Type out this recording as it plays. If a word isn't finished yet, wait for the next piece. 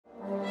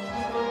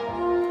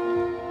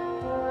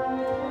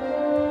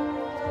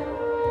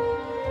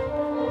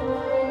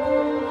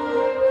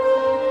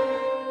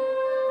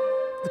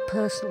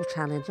personal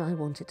challenge I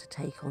wanted to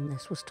take on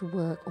this was to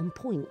work on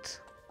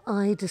point.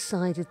 I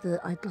decided that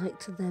I'd like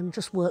to then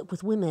just work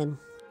with women.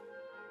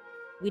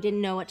 We didn't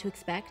know what to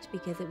expect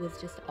because it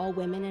was just all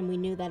women, and we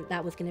knew that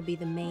that was going to be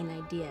the main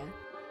idea.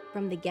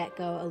 From the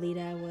get-go,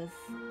 Aletta was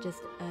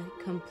just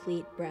a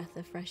complete breath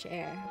of fresh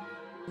air.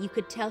 You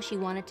could tell she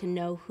wanted to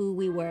know who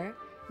we were,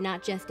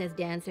 not just as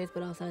dancers,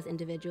 but also as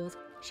individuals.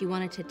 She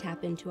wanted to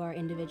tap into our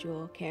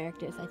individual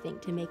characters, I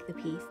think, to make the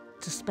piece.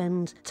 To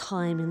spend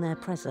time in their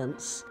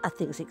presence, I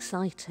think is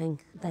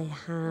exciting. They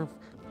have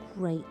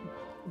great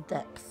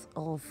depth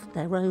of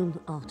their own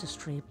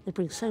artistry. They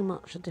bring so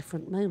much at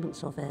different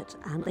moments of it,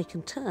 and they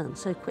can turn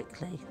so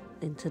quickly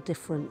into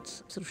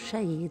different sort of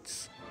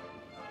shades.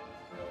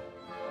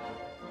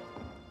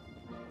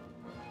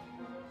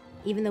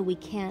 Even though we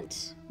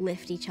can't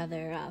lift each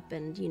other up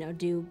and,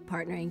 do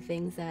partnering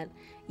things that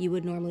you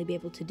would normally be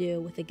able to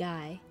do with a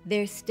guy,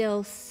 there's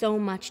still so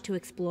much to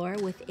explore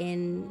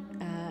within,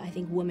 I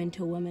think,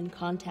 woman-to-woman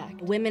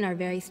contact. Women are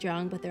very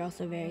strong, but they're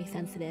also very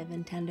sensitive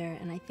and tender,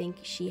 and I think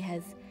she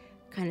has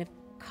kind of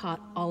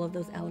caught all of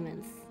those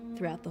elements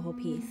throughout the whole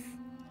piece.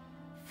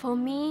 For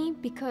me,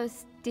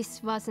 because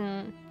this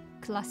wasn't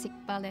classic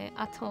ballet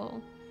at all,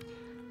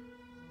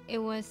 it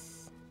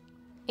was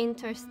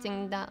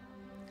interesting that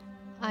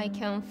I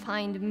can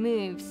find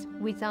moves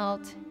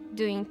without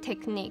doing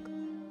technique.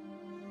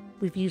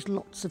 We've used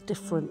lots of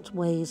different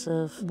ways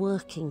of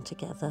working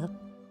together.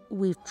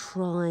 We've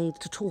tried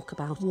to talk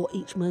about what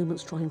each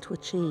moment's trying to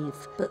achieve,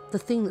 but the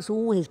thing that's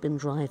always been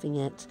driving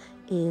it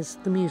is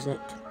the music.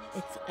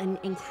 It's an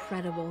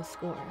incredible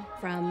score,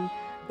 from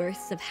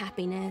bursts of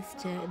happiness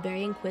to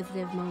very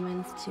inquisitive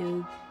moments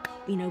to,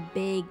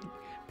 big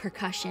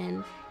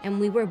percussion, and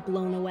we were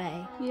blown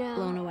away. Yeah.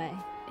 Blown away.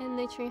 And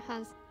literally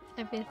has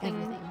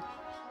everything.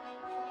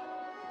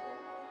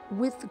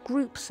 With the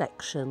group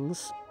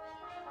sections,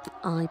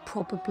 I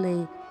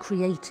probably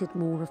created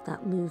more of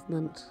that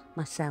movement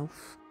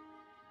myself.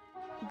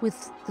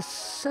 With the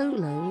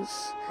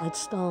solos, I'd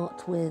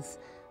start with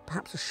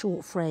perhaps a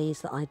short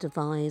phrase that I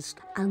devised,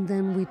 and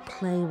then we'd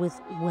play with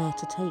where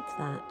to take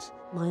that.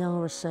 My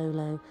Ara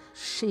solo,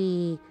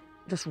 she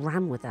just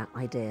ran with that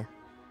idea.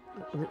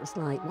 And it was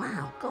like,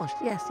 wow, gosh,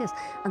 yes.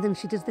 And then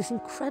she did this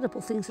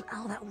incredible thing, said,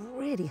 oh, that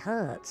really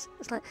hurts.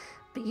 It's like,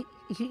 but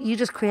you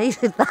just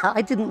created that.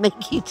 I didn't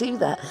make you do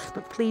that.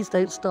 But please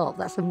don't stop.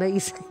 That's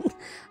amazing.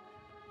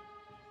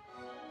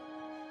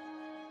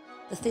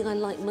 The thing I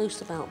liked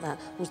most about that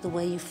was the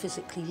way you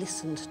physically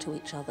listened to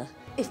each other.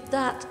 If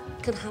that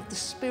can have the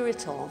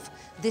spirit of,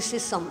 this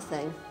is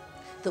something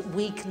that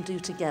we can do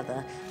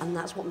together, and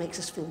that's what makes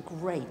us feel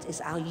great, is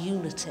our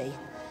unity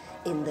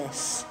in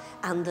this.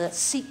 And the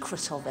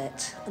secret of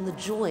it and the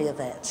joy of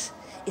it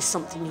is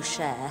something you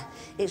share.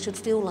 It should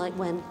feel like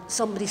when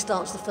somebody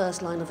starts the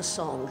first line of a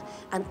song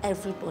and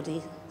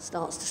everybody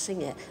starts to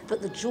sing it.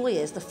 But the joy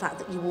is the fact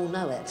that you all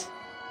know it.